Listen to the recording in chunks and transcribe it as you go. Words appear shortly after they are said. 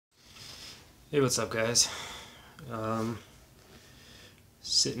Hey, what's up, guys? Um,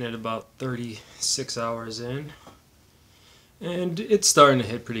 Sitting at about 36 hours in, and it's starting to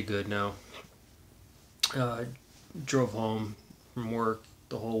hit pretty good now. Uh, Drove home from work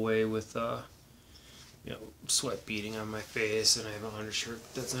the whole way with, sweat beading on my face, and I have an undershirt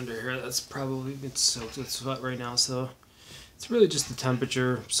that's under here that's probably been soaked with sweat right now. So it's really just the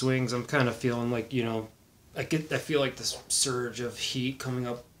temperature swings. I'm kind of feeling like, I feel like this surge of heat coming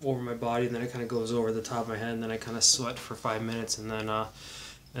up over my body, and then it kind of goes over the top of my head, and then I kind of sweat for 5 minutes, and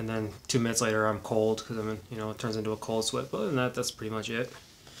then 2 minutes later I'm cold because it turns into a cold sweat. But other than that, that's pretty much it.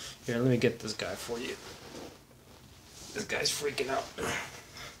 Here, let me get this guy for you. This guy's freaking out.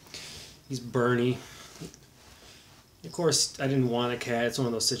 He's Bernie. Of course, I didn't want a cat. It's one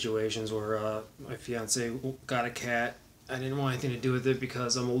of those situations where my fiance got a cat. I didn't want anything to do with it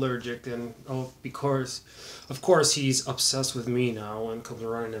because I'm allergic, and of course he's obsessed with me now and comes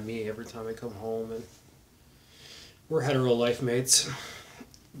running to me every time I come home, and we're hetero life mates.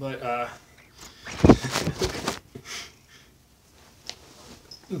 But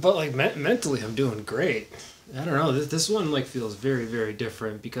like mentally, I'm doing great. I don't know. This one like feels very, very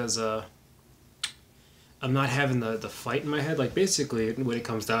different because I'm not having the fight in my head. Like basically, what it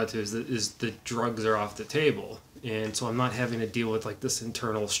comes down to is the drugs are off the table, and so I'm not having to deal with like this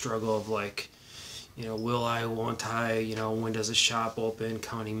internal struggle of like, will I, won't I, when does a shop open,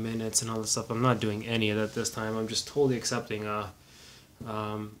 counting minutes and all this stuff. I'm not doing any of that this time. I'm just totally accepting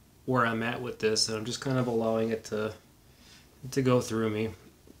where I'm at with this, and I'm just kind of allowing it to go through me.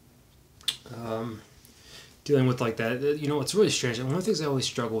 Dealing with like that, it's really strange. And one of the things I always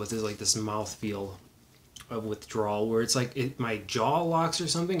struggle with is like this mouth feel of withdrawal, where it's like my jaw locks or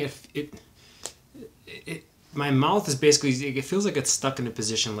something. If my mouth is basically, it feels like it's stuck in a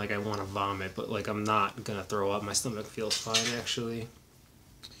position like I want to vomit, but like I'm not gonna throw up. My stomach feels fine actually.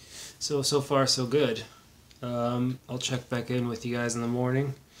 So far so good. I'll check back in with you guys in the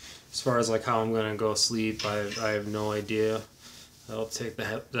morning. As far as like how I'm gonna go sleep, I have no idea. I'll take the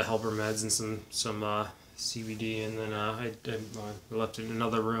helper meds and some CBD, and then I left it in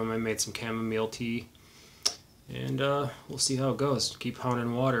another room. I made some chamomile tea, and we'll see how it goes. Keep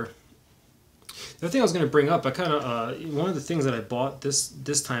pounding water. The other thing I was going to bring up, I kind of one of the things that I bought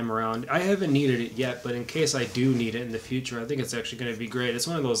this time around, I haven't needed it yet, but in case I do need it in the future, I think it's actually going to be great. It's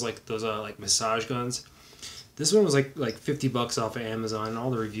one of those like massage guns. This one was like $50 off of Amazon, and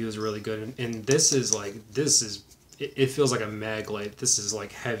all the reviews are really good. And this is it feels like a mag light. This is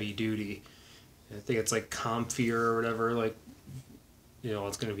like heavy duty. I think it's like comfier or whatever. Like,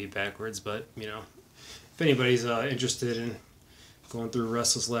 it's going to be backwards, but if anybody's interested in going through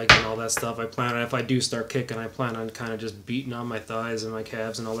restless legs and all that stuff, I plan on, if I do start kicking, I plan on kind of just beating on my thighs and my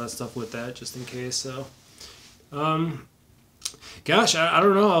calves and all that stuff with that, just in case. So, gosh, I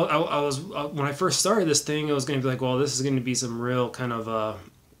don't know. I was when I first started this thing, I was going to be like, well, this is going to be some real kind of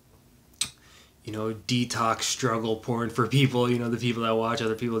detox struggle porn for people, the people that watch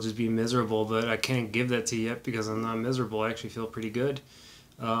other people just be miserable, but I can't give that to you yet because I'm not miserable. I actually feel pretty good.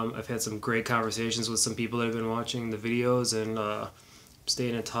 I've had some great conversations with some people that have been watching the videos, and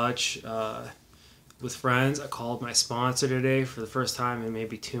staying in touch with friends. I called my sponsor today for the first time in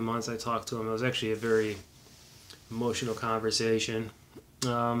maybe 2 months. I talked to him. It was actually a very emotional conversation,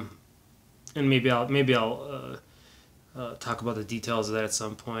 and maybe I'll talk about the details of that at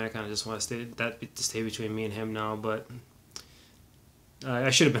some point. I kind of just want to stay between me and him now, but I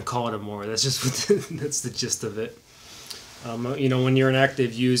should have been calling him more. That's just that's the gist of it. When you're an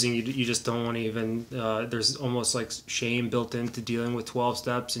active using, you just don't want to even, there's almost like shame built into dealing with 12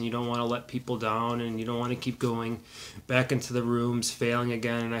 steps, and you don't want to let people down, and you don't want to keep going back into the rooms, failing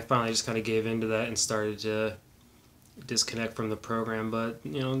again. And I finally just kind of gave into that and started to disconnect from the program. But,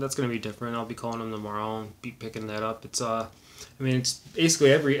 that's going to be different. I'll be calling them tomorrow and be picking that up. It's, it's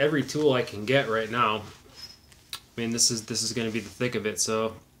basically every tool I can get right now. This is going to be the thick of it.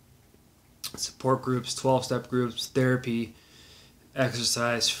 So, support groups, 12-step groups, therapy,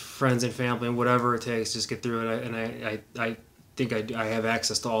 exercise, friends and family, and whatever it takes, just get through it. And I think I have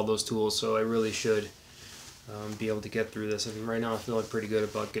access to all those tools, so I really should be able to get through this. And right now I'm feeling pretty good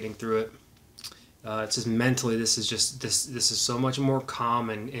about getting through it. It's just mentally, this is so much more calm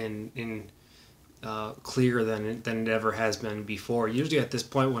and clear than it ever has been before. Usually at this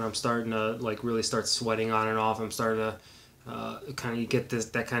point when I'm starting to like really start sweating on and off, I'm starting to you get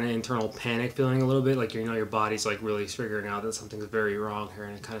that kind of internal panic feeling a little bit, like your body's like really figuring out that something's very wrong here,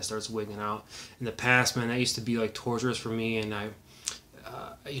 and it kind of starts wigging out. In the past, man, that used to be like torturous for me, and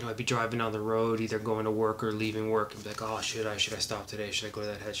you know, I'd be driving down the road, either going to work or leaving work, and be like, oh, should I stop today? Should I go to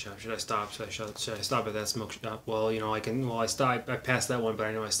that head shop? Should I stop? Should I stop at that smoke shop? Well, you know, I stop. I passed that one, but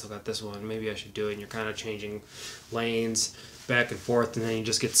I know I still got this one. Maybe I should do it. And you're kind of changing lanes back and forth, and then you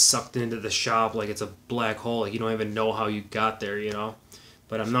just get sucked into the shop like it's a black hole. Like you don't even know how you got there, you know.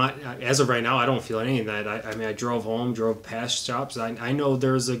 But I'm not, as of right now, I don't feel any of that. I mean, I drove home, drove past shops. I know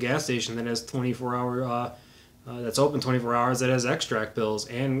there's a gas station that has 24-hour. That's open 24 hours, that has extract pills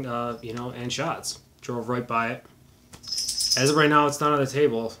and you know, and shots. Drove right by it. As of right now, it's not on the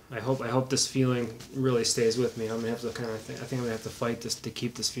table. I hope this feeling really stays with me. I'm gonna have to I think I'm gonna have to fight this to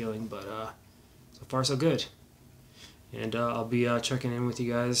keep this feeling, but so far so good. And I'll be checking in with you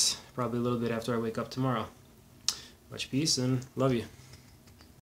guys probably a little bit after I wake up tomorrow. Much peace and love you.